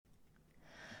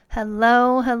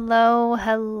Hello, hello,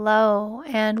 hello,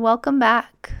 and welcome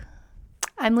back.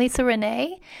 I'm Lisa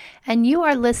Renee, and you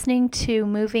are listening to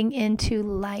Moving into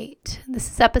Light.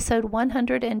 This is episode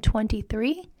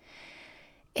 123,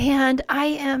 and I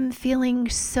am feeling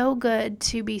so good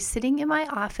to be sitting in my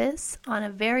office on a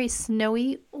very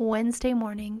snowy Wednesday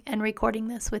morning and recording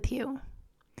this with you.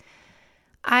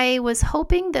 I was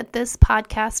hoping that this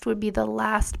podcast would be the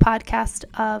last podcast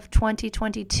of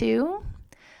 2022,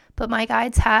 but my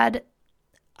guides had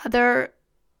other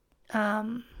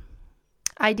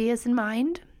ideas in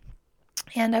mind,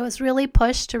 and I was really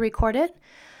pushed to record it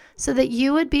so that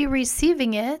you would be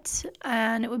receiving it,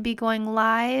 and it would be going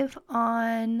live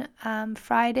on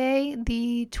Friday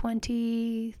the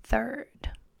 23rd.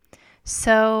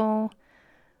 So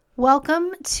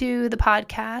welcome to the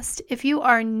podcast. If you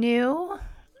are new,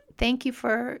 thank you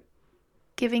for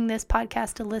giving this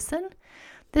podcast a listen.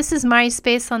 This is my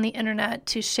space on the internet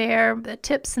to share the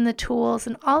tips and the tools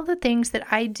and all the things that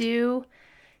I do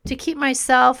to keep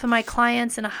myself and my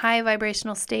clients in a high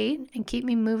vibrational state and keep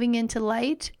me moving into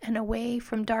light and away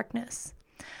from darkness.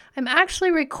 I'm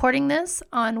actually recording this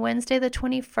on Wednesday the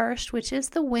 21st, which is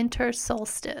the winter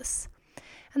solstice.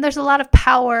 And there's a lot of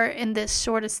power in this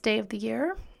shortest day of the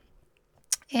year.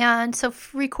 And so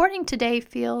recording today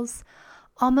feels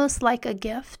almost like a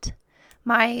gift.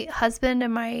 My husband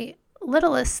and my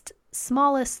littlest,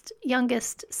 smallest,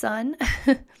 youngest son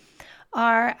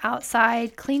are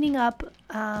outside cleaning up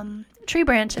tree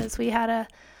branches. We had a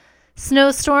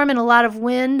snowstorm and a lot of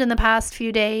wind in the past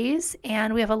few days,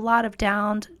 and we have a lot of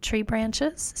downed tree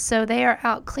branches. So they are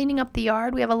out cleaning up the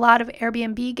yard. We have a lot of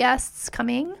Airbnb guests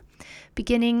coming,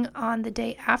 beginning on the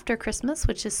day after Christmas,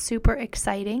 which is super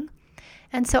exciting.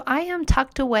 And so I am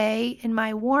tucked away in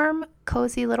my warm,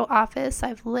 cozy little office.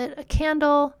 I've lit a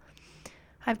candle.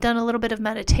 I've done a little bit of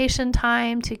meditation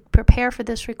time to prepare for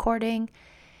this recording,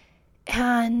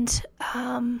 and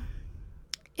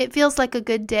it feels like a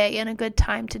good day and a good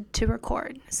time to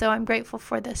record. So I'm grateful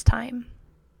for this time.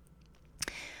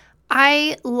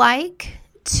 I like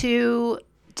to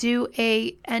do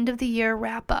a end of the year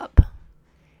wrap up,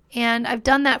 and I've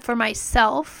done that for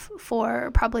myself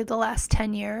for probably the last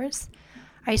 10 years.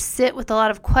 I sit with a lot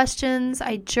of questions,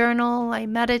 I journal, I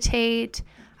meditate,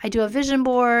 I do a vision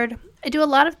board. I do a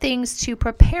lot of things to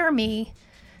prepare me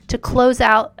to close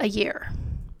out a year.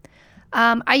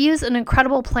 I use an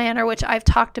incredible planner, which I've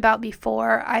talked about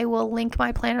before. I will link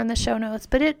my planner in the show notes,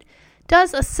 but it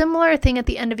does a similar thing at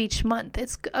the end of each month.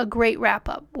 It's a great wrap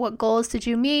up. What goals did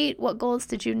you meet? What goals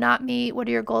did you not meet? What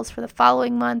are your goals for the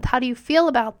following month? How do you feel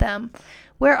about them?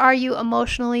 Where are you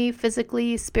emotionally,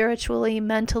 physically, spiritually,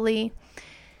 mentally?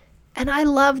 And I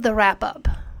love the wrap up.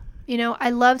 You know, I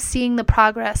love seeing the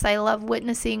progress. I love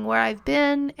witnessing where I've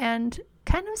been and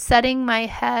kind of setting my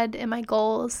head and my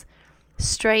goals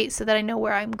straight so that I know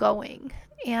where I'm going.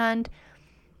 And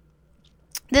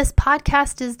this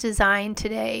podcast is designed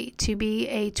today to be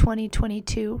a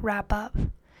 2022 wrap up.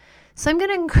 So I'm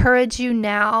going to encourage you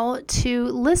now to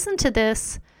listen to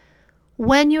this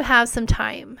when you have some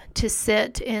time to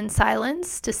sit in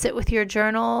silence, to sit with your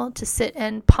journal, to sit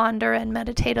and ponder and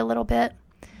meditate a little bit.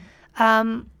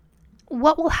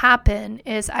 What will happen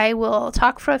is I will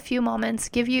talk for a few moments,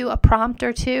 give you a prompt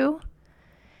or two,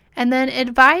 and then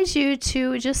advise you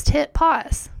to just hit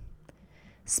pause.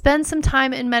 Spend some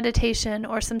time in meditation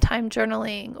or some time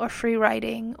journaling or free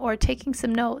writing or taking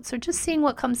some notes or just seeing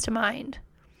what comes to mind.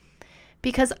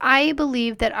 Because I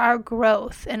believe that our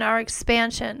growth and our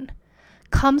expansion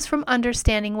comes from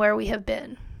understanding where we have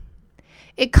been.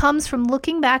 It comes from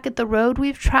looking back at the road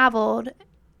we've traveled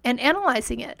and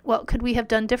analyzing it. What could we have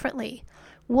done differently?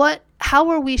 How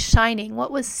were we shining?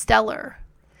 What was stellar?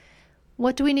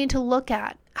 What do we need to look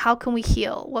at? How can we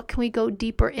heal? What can we go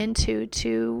deeper into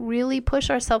to really push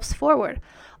ourselves forward?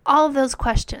 All of those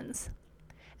questions.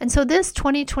 And so this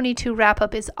 2022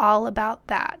 wrap-up is all about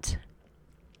that.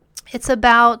 It's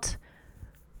about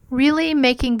really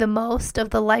making the most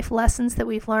of the life lessons that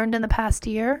we've learned in the past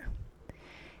year,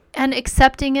 and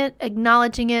accepting it,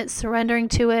 acknowledging it, surrendering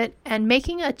to it, and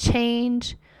making a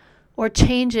change or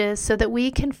changes so that we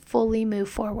can fully move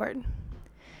forward.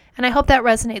 And I hope that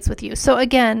resonates with you. So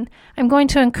again, I'm going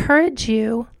to encourage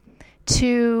you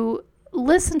to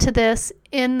listen to this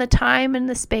in the time and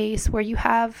the space where you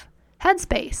have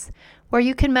headspace, where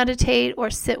you can meditate or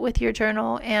sit with your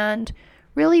journal and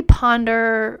really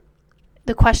ponder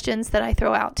the questions that I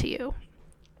throw out to you.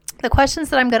 The questions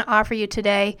that I'm going to offer you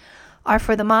today are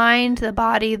for the mind, the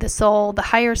body, the soul, the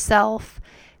higher self.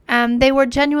 They were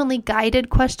genuinely guided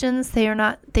questions. They are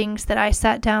not things that I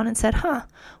sat down and said,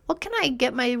 what can I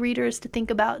get my readers to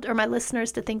think about or my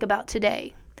listeners to think about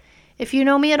today? If you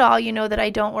know me at all, you know that I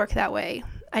don't work that way.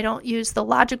 I don't use the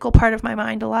logical part of my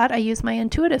mind a lot. I use my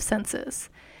intuitive senses.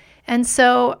 And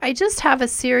so I just have a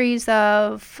series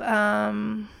of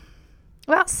about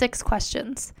 6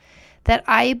 questions that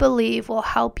I believe will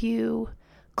help you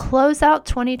close out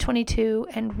 2022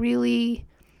 and really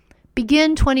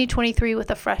begin 2023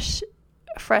 with a fresh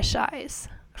eyes,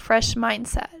 fresh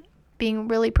mindset, being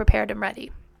really prepared and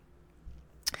ready.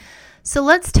 So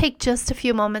let's take just a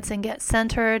few moments and get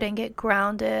centered and get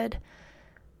grounded.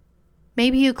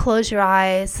 Maybe you close your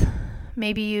eyes.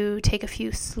 Maybe you take a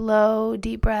few slow,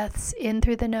 deep breaths in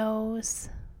through the nose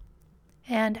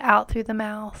and out through the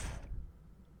mouth.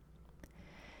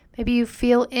 Maybe you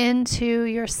feel into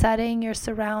your setting, your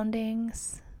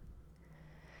surroundings.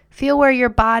 Feel where your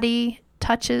body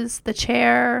touches the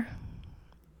chair.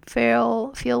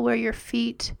 Feel where your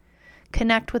feet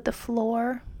connect with the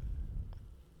floor.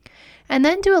 And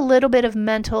then do a little bit of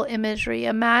mental imagery.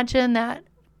 Imagine that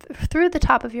through the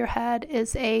top of your head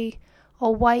is a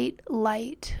white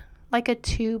light, like a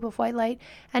tube of white light,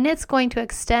 and it's going to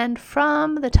extend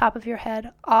from the top of your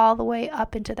head all the way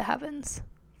up into the heavens,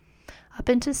 up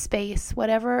into space,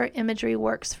 whatever imagery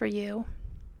works for you.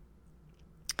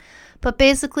 But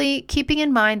basically, keeping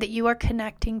in mind that you are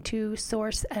connecting to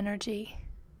source energy.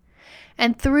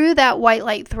 And through that white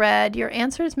light thread, your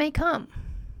answers may come.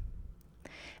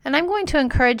 And I'm going to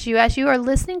encourage you, as you are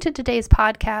listening to today's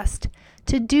podcast,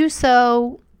 to do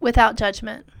so without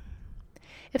judgment.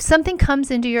 If something comes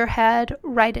into your head,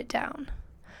 write it down.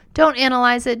 Don't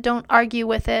analyze it. Don't argue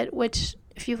with it, which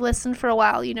if you've listened for a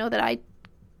while, you know that I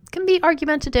can be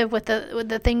argumentative with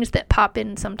the things that pop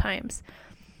in sometimes.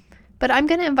 But I'm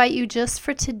going to invite you just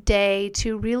for today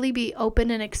to really be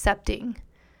open and accepting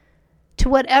to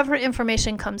whatever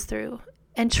information comes through,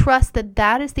 and trust that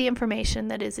that is the information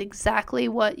that is exactly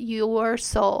what your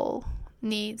soul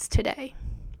needs today.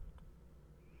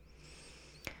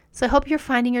 So I hope you're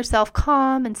finding yourself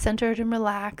calm and centered and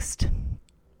relaxed.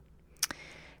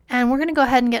 And we're going to go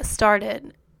ahead and get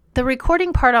started. The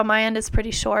recording part on my end is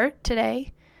pretty short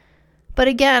today. But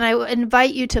again, I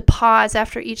invite you to pause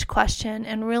after each question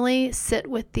and really sit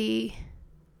with the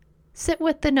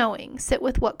knowing, sit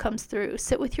with what comes through,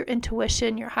 sit with your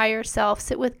intuition, your higher self,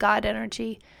 sit with God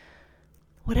energy,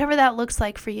 whatever that looks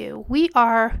like for you. We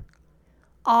are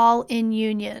all in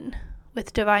union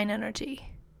with divine energy.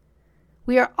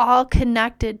 We are all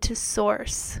connected to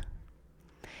source.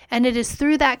 And it is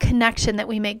through that connection that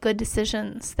we make good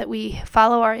decisions, that we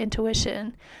follow our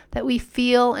intuition, that we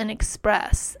feel and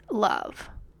express love.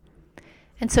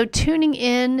 And so tuning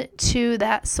in to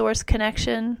that source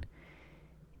connection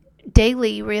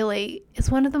daily really is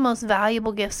one of the most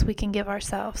valuable gifts we can give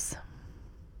ourselves.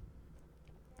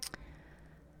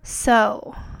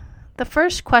 So, the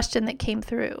first question that came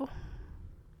through: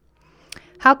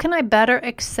 how can I better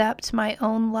accept my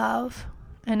own love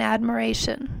and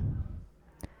admiration?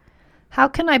 How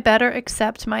can I better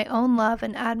accept my own love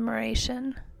and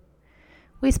admiration?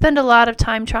 We spend a lot of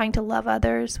time trying to love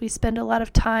others. We spend a lot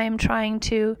of time trying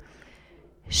to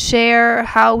share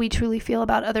how we truly feel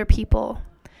about other people.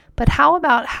 But how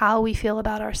about how we feel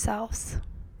about ourselves?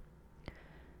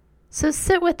 So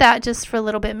sit with that just for a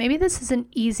little bit. Maybe this is an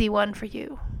easy one for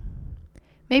you.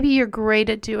 Maybe you're great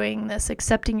at doing this,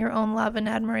 accepting your own love and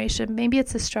admiration. Maybe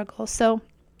it's a struggle. So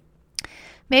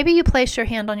maybe you place your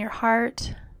hand on your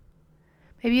heart.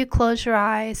 Maybe you close your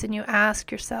eyes and you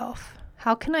ask yourself,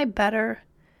 how can I better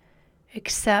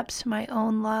accept my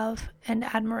own love and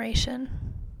admiration?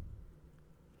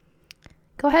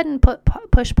 Go ahead and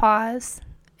push pause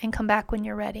and come back when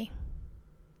you're ready.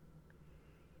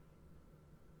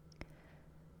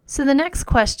 So the next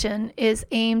question is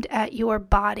aimed at your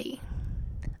body.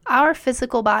 Our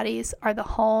physical bodies are the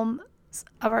home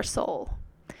of our soul.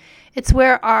 It's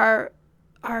where our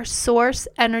source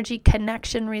energy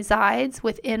connection resides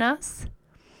within us.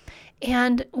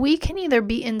 And we can either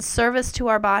be in service to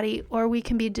our body or we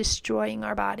can be destroying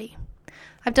our body.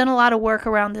 I've done a lot of work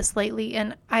around this lately,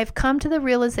 and I've come to the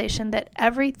realization that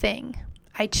everything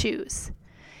I choose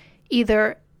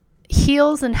either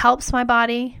heals and helps my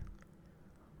body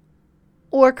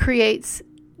or creates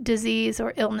disease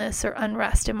or illness or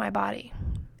unrest in my body.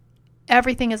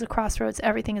 Everything is a crossroads.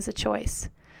 Everything is a choice.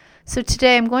 So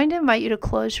today I'm going to invite you to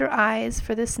close your eyes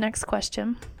for this next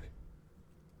question.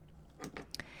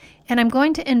 And I'm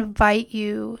going to invite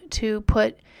you to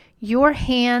put your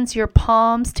hands, your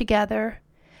palms together,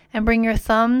 and bring your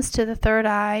thumbs to the third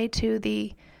eye, to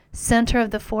the center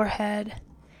of the forehead.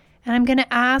 And I'm going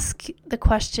to ask the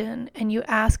question, and you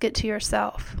ask it to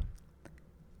yourself,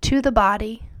 to the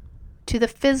body, to the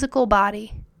physical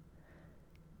body.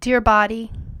 Dear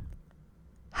body,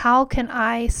 How can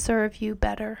I serve you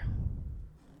better?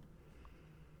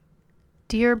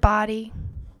 Dear body,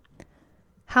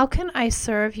 how can I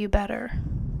serve you better?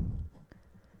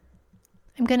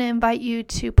 I'm going to invite you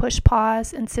to push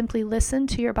pause and simply listen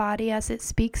to your body as it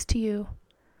speaks to you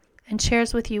and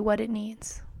shares with you what it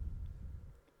needs.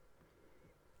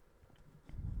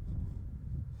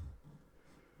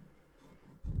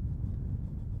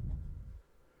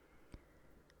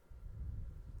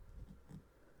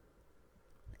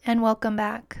 And welcome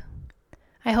back.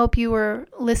 I hope you were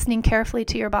listening carefully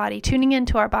to your body. Tuning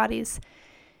into our bodies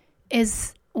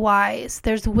is wise.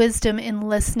 There's wisdom in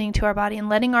listening to our body and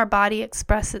letting our body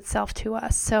express itself to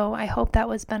us. So I hope that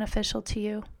was beneficial to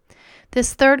you.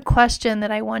 This third question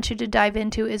that I want you to dive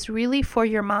into is really for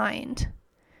your mind.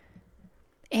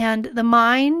 And the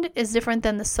mind is different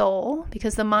than the soul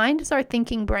because the mind is our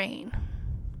thinking brain.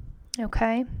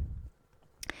 Okay?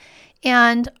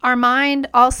 And our mind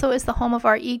also is the home of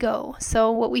our ego. So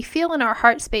what we feel in our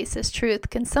heart space as truth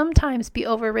can sometimes be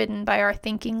overridden by our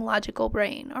thinking logical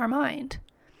brain, our mind.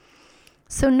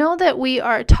 So know that we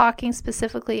are talking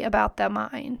specifically about the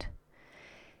mind.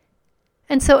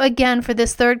 And so again, for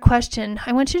this third question,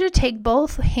 I want you to take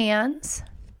both hands,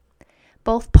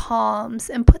 both palms,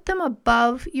 and put them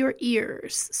above your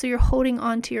ears so you're holding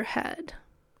onto your head.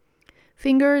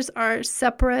 Fingers are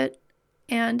separate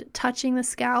and touching the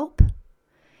scalp,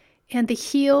 and the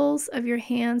heels of your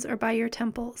hands are by your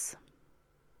temples.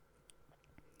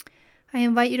 I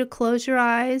invite you to close your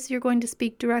eyes. You're going to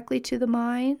speak directly to the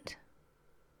mind.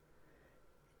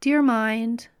 Dear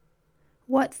mind,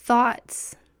 what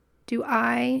thoughts do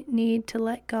I need to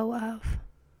let go of?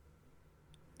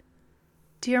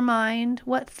 Dear mind,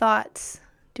 what thoughts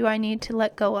do I need to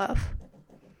let go of?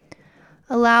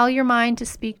 Allow your mind to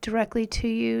speak directly to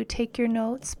you. Take your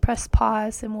notes, press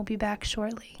pause, and we'll be back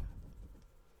shortly.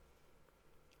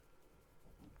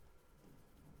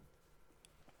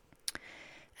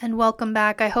 And welcome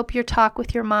back. I hope your talk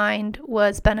with your mind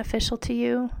was beneficial to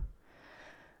you.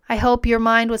 I hope your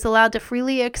mind was allowed to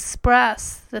freely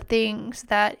express the things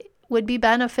that would be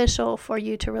beneficial for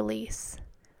you to release.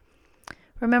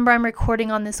 Remember, I'm recording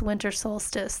on this winter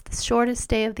solstice, the shortest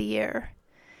day of the year.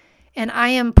 And I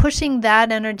am pushing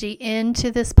that energy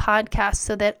into this podcast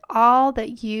so that all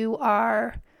that you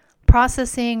are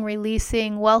processing,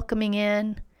 releasing, welcoming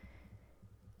in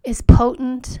is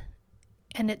potent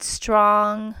and it's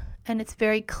strong and it's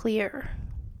very clear.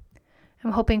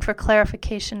 I'm hoping for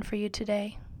clarification for you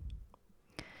today.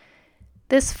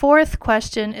 This fourth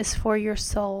question is for your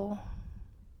soul.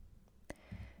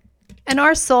 And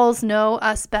our souls know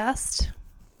us best.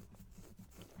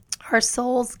 Our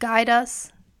souls guide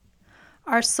us.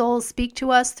 Our souls speak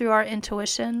to us through our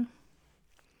intuition.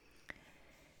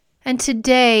 And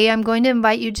today I'm going to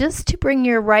invite you just to bring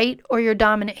your right or your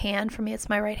dominant hand. For me, it's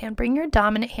my right hand. Bring your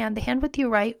dominant hand, the hand with you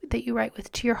right that you write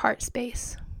with, to your heart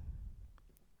space.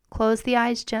 Close the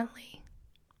eyes gently.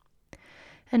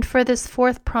 And for this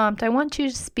fourth prompt, I want you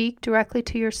to speak directly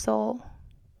to your soul.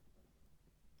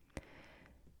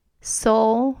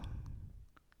 Soul,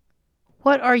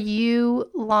 what are you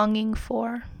longing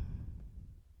for?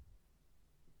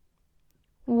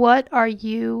 What are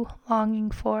you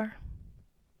longing for?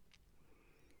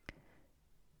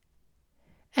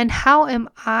 And how am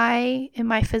I, in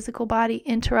my physical body,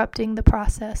 interrupting the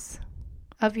process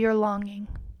of your longing?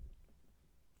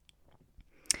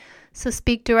 So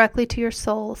speak directly to your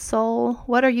soul. Soul,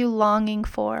 what are you longing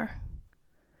for?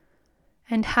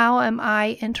 And how am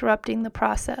I interrupting the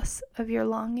process of your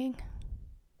longing?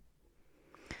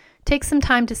 Take some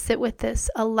time to sit with this.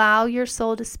 Allow your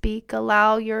soul to speak.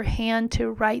 Allow your hand to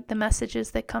write the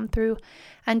messages that come through,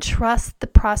 and trust the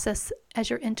process as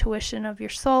your intuition of your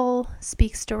soul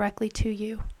speaks directly to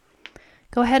you.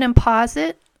 Go ahead and pause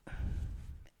it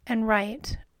and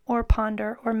write or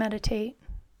ponder or meditate.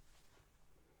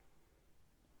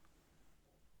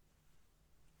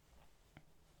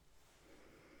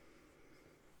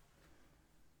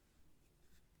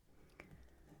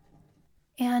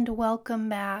 And welcome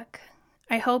back.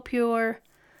 I hope your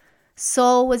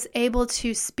soul was able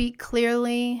to speak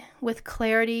clearly with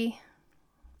clarity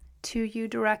to you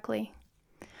directly.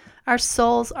 Our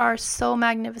souls are so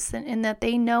magnificent in that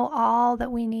they know all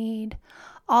that we need,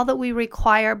 all that we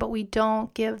require, but we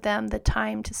don't give them the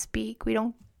time to speak. We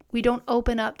don't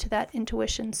open up to that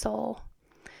intuition soul.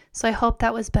 So I hope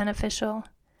that was beneficial.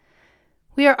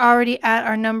 We are already at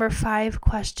our number 5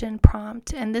 question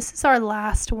prompt, and this is our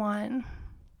last one.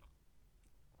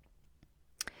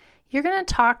 You're going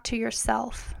to talk to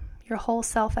yourself, your whole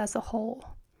self as a whole.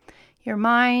 Your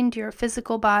mind, your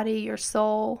physical body, your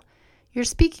soul. You're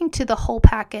speaking to the whole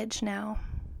package now.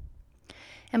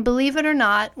 And believe it or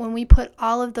not, when we put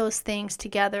all of those things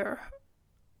together,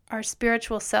 our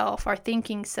spiritual self, our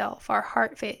thinking self, our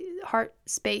heart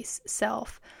space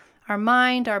self, our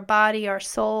mind, our body, our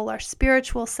soul, our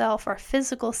spiritual self, our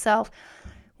physical self,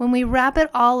 when we wrap it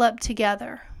all up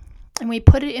together and we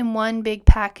put it in one big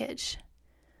package,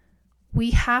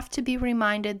 we have to be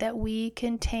reminded that we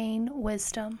contain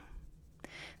wisdom,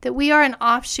 that we are an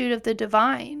offshoot of the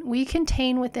divine. We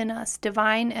contain within us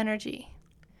divine energy,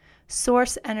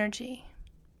 source energy.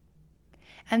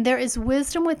 And there is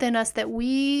wisdom within us that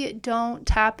we don't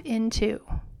tap into.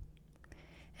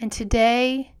 And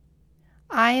today,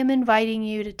 I am inviting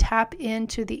you to tap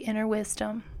into the inner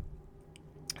wisdom,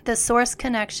 the source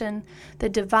connection, the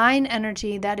divine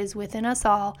energy that is within us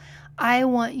all. I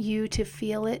want you to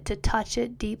feel it, to touch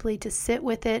it deeply, to sit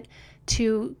with it,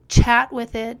 to chat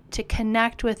with it, to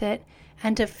connect with it,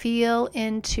 and to feel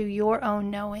into your own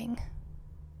knowing.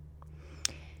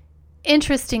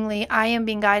 Interestingly, I am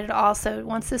being guided also.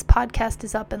 Once this podcast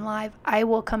is up and live, I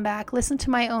will come back, listen to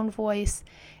my own voice,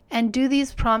 and do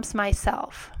these prompts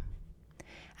myself.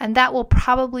 And that will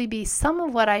probably be some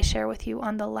of what I share with you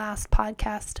on the last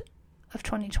podcast of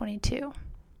 2022.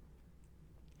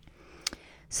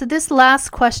 So this last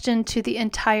question to the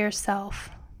entire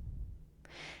self.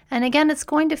 And again, it's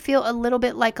going to feel a little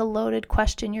bit like a loaded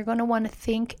question. You're going to want to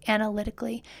think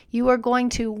analytically. You are going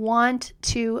to want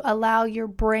to allow your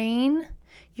brain,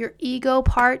 your ego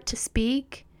part to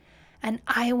speak. And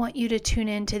I want you to tune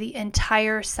into the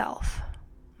entire self.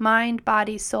 Mind,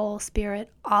 body, soul, spirit,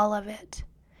 all of it.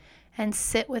 And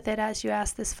sit with it as you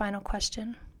ask this final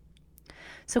question.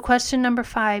 So question number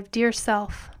 5, dear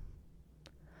self,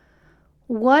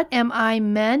 what am I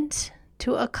meant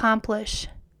to accomplish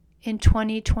in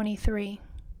 2023?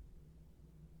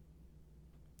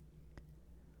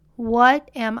 What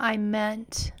am I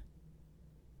meant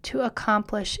to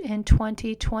accomplish in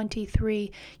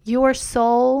 2023? Your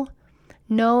soul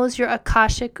knows your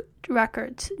Akashic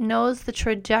records, knows the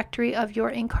trajectory of your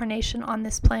incarnation on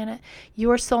this planet.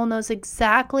 Your soul knows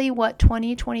exactly what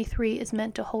 2023 is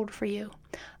meant to hold for you.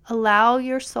 Allow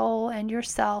your soul and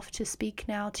yourself to speak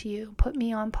now to you. Put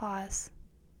me on pause.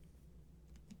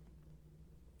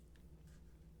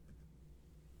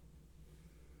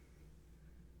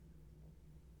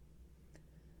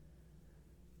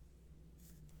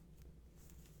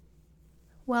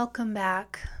 Welcome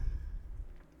back.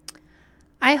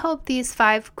 I hope these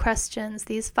 5 questions,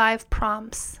 these 5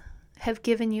 prompts have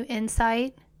given you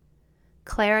insight,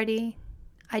 clarity,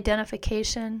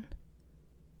 identification,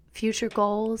 future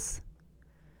goals.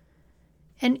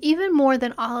 And even more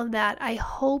than all of that, I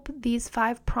hope these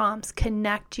 5 prompts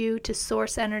connect you to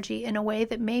source energy in a way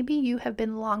that maybe you have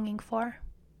been longing for,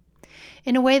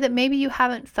 in a way that maybe you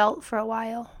haven't felt for a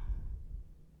while.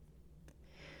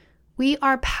 We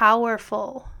are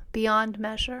powerful beyond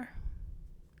measure.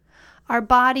 Our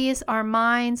bodies, our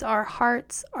minds, our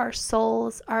hearts, our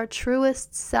souls, our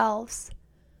truest selves,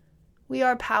 we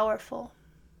are powerful.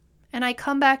 And I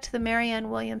come back to the Marianne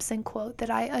Williamson quote that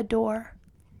I adore.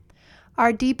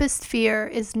 Our deepest fear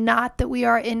is not that we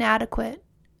are inadequate.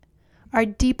 Our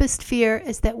deepest fear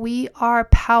is that we are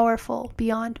powerful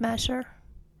beyond measure.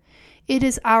 It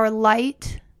is our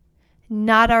light,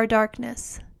 not our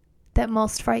darkness, that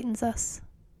most frightens us.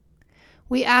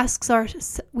 We ask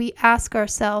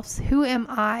ourselves, who am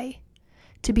I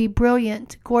to be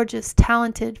brilliant, gorgeous,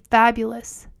 talented,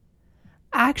 fabulous?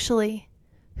 Actually,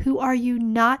 who are you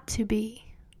not to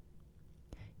be?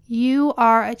 You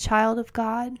are a child of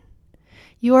God.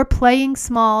 Your playing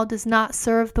small does not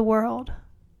serve the world.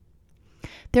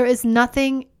 There is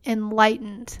nothing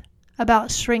enlightened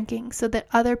about shrinking so that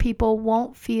other people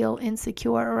won't feel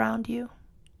insecure around you.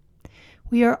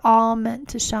 We are all meant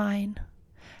to shine,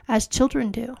 as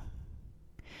children do.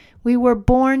 We were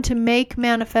born to make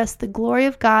manifest the glory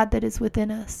of God that is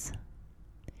within us.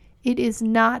 It is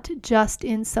not just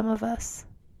in some of us.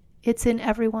 It's in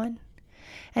everyone.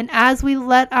 And as we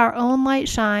let our own light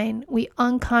shine, we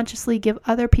unconsciously give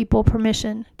other people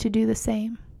permission to do the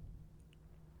same.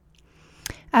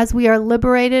 As we are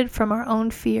liberated from our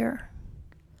own fear,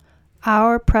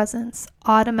 our presence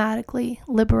automatically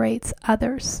liberates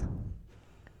others.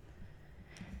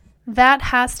 That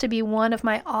has to be one of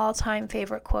my all-time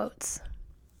favorite quotes.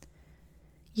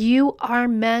 You are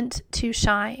meant to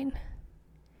shine.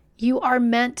 You are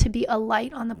meant to be a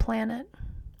light on the planet.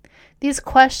 These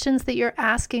questions that you're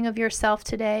asking of yourself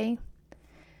today,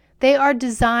 they are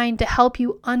designed to help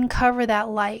you uncover that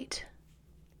light,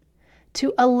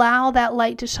 to allow that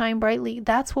light to shine brightly.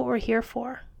 That's what we're here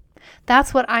for.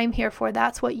 That's what I'm here for.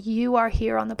 That's what you are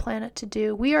here on the planet to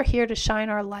do. We are here to shine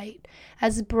our light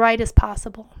as bright as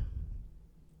possible.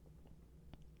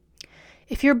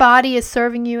 If your body is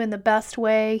serving you in the best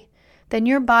way, then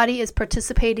your body is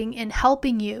participating in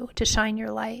helping you to shine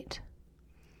your light.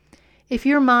 If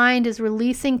your mind is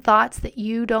releasing thoughts that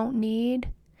you don't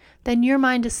need, then your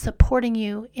mind is supporting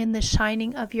you in the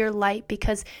shining of your light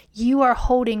because you are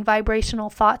holding vibrational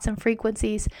thoughts and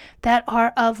frequencies that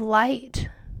are of light.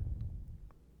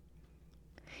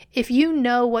 If you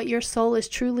know what your soul is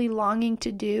truly longing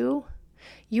to do,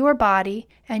 your body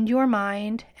and your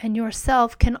mind and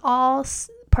yourself can all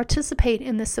participate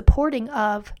in the supporting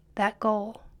of that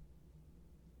goal.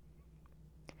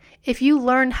 If you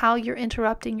learn how you're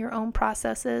interrupting your own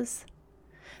processes,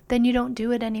 then you don't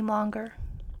do it any longer.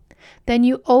 Then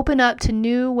you open up to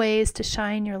new ways to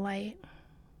shine your light.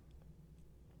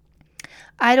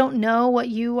 I don't know what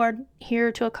you are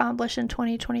here to accomplish in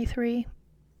 2023.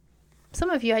 Some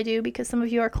of you I do because some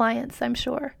of you are clients, I'm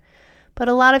sure. But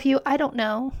a lot of you, I don't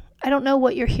know. I don't know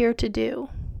what you're here to do.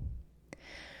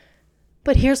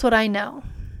 But here's what I know.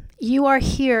 You are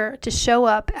here to show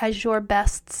up as your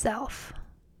best self.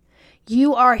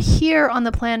 You are here on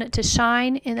the planet to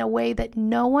shine in a way that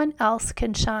no one else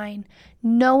can shine.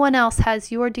 No one else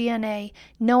has your DNA.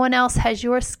 No one else has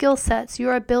your skill sets,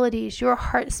 your abilities, your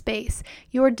heart space,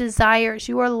 your desires,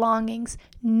 your longings.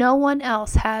 No one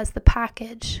else has the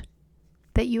package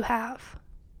that you have.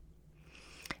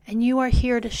 And you are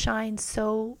here to shine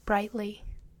so brightly.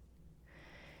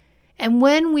 And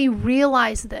when we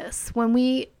realize this, when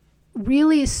we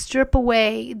really strip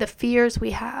away the fears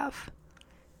we have,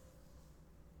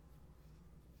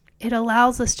 it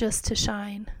allows us just to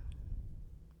shine.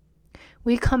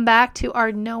 We come back to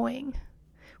our knowing.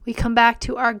 We come back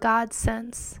to our God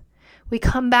sense. We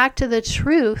come back to the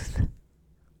truth,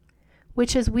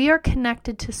 which is we are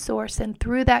connected to Source, and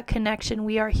through that connection,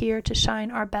 we are here to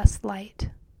shine our best light.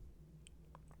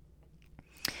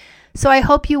 So I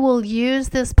hope you will use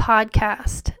this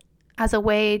podcast as a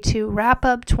way to wrap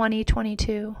up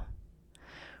 2022.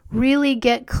 Really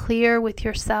get clear with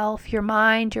yourself, your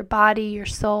mind, your body, your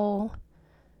soul,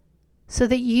 so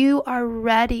that you are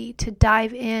ready to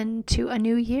dive into a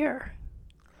new year.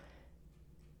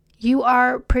 You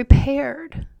are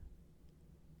prepared.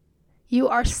 You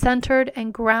are centered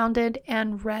and grounded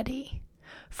and ready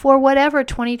for whatever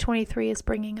 2023 is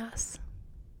bringing us.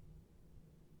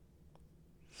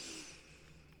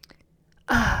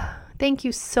 Thank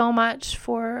you so much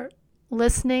for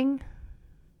listening,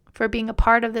 for being a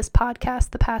part of this podcast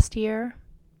the past year.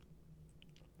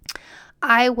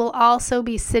 I will also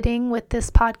be sitting with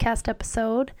this podcast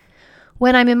episode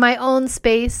when I'm in my own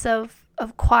space of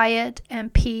quiet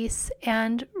and peace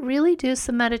and really do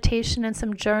some meditation and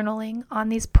some journaling on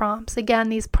these prompts. Again,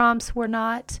 these prompts were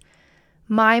not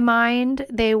my mind,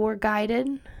 they were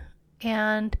guided,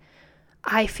 and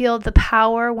I feel the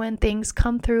power when things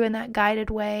come through in that guided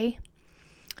way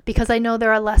because I know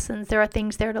there are lessons, there are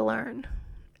things there to learn.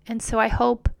 And so I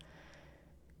hope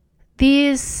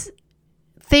these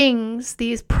things,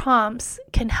 these prompts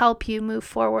can help you move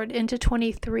forward into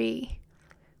 23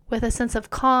 with a sense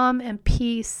of calm and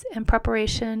peace and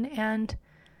preparation and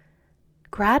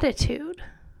gratitude,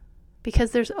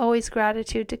 because there's always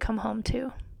gratitude to come home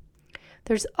to.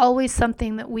 There's always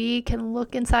something that we can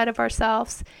look inside of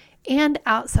ourselves and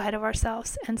outside of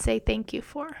ourselves and say thank you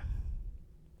for.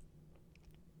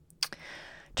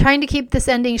 Trying to keep this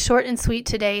ending short and sweet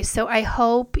today, so I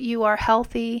hope you are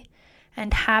healthy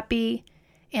and happy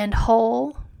and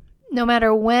whole. No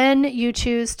matter when you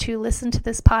choose to listen to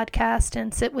this podcast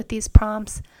and sit with these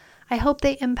prompts, I hope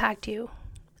they impact you.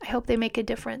 I hope they make a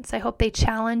difference. I hope they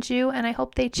challenge you, and I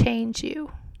hope they change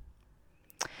you.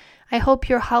 I hope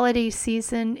your holiday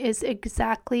season is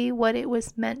exactly what it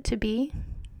was meant to be.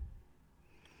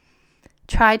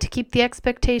 Try to keep the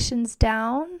expectations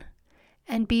down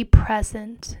and be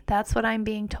present. That's what I'm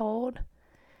being told.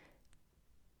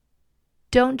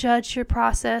 Don't judge your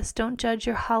process. Don't judge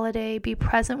your holiday. Be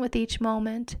present with each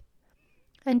moment.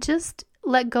 And just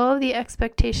let go of the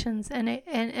expectations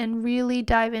and really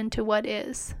dive into what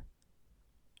is.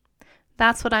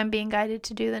 That's what I'm being guided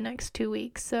to do the next 2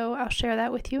 weeks. So I'll share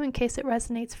that with you in case it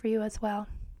resonates for you as well.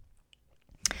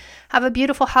 Have a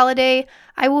beautiful holiday.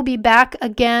 I will be back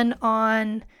again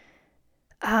on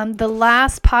the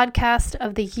last podcast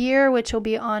of the year, which will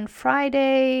be on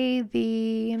Friday,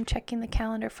 I'm checking the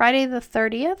calendar, Friday the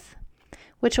 30th,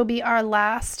 which will be our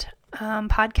last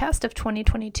podcast of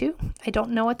 2022. I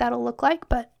don't know what that'll look like,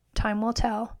 but time will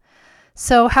tell.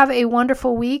 So have a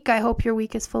wonderful week. I hope your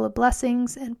week is full of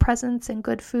blessings and presents and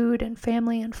good food and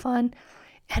family and fun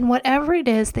and whatever it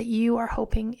is that you are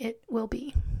hoping it will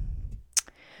be.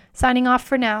 Signing off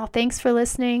for now. Thanks for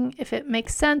listening. If it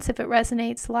makes sense, if it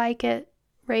resonates, like it,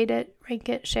 rate it, rank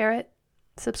it, share it,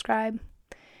 subscribe.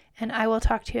 and I will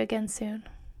talk to you again soon.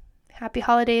 Happy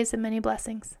holidays and many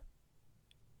blessings.